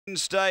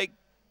Stake.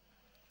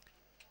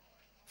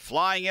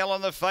 Flying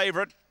Ellen, the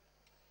favourite.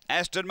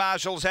 Aston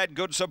Marshall's had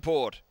good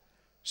support.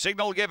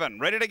 Signal given,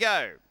 ready to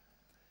go.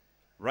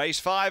 Race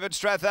 5 at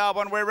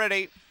Strathalbyn, we're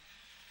ready.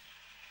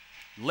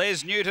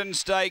 Les Newton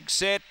stake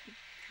set.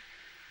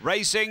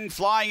 Racing,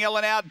 Flying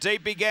Ellen out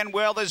deep, began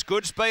well. There's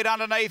good speed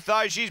underneath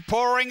though. She's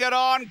pouring it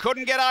on,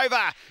 couldn't get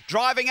over.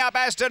 Driving up,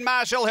 Aston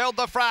Marshall held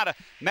the front.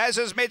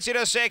 Mazza's Mitzi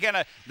to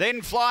second.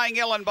 Then Flying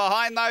Ellen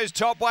behind those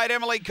top weight,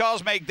 Emily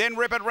Cosmic. Then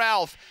Rip It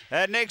Ralph.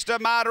 Next to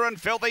Marta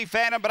and Filthy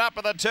Phantom, but up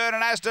at the turn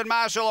and Aston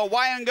Marshall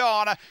away and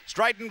gone.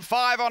 Straight and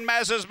 5 on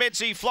Mazza's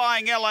Mitzi,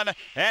 Flying Ellen.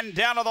 And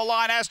down to the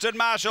line, Aston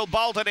Marshall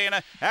bolted in.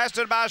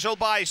 Aston Marshall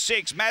by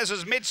 6.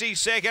 Mazza's Mitzi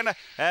second.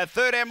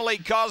 Third, Emily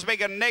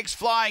Cosmic. And next,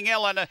 Flying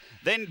Ellen.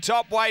 Then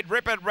top weight,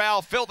 Rip It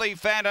Ralph, Filthy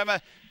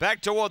Phantom,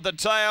 back toward the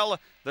tail.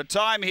 The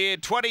time here,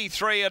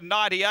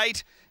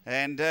 23:98.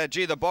 And,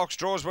 gee, the box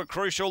draws were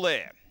crucial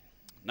there.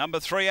 Number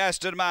 3,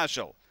 Aston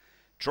Marshall.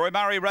 Troy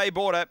Murray, Ray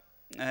Border,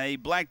 a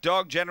black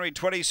dog, January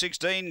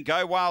 2016.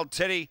 Go Wild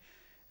Teddy,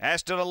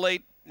 Aston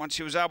Elite. Once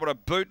he was able to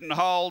boot and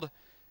hold,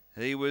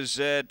 he was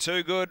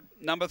too good.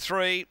 Number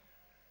 3,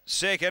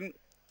 second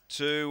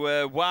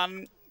to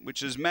 1,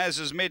 which is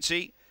Mazza's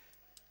Mitzi.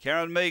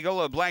 Karen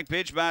Meagle, a black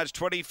pitch, March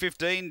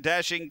 2015,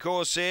 Dashing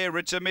Corsair,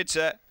 Ritza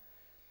Mitza.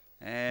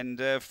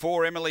 And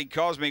 4, Emily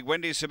Cosmic,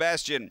 Wendy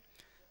Sebastian.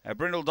 A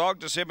Brindle Dog,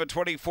 December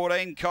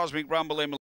 2014, Cosmic Rumble Emily.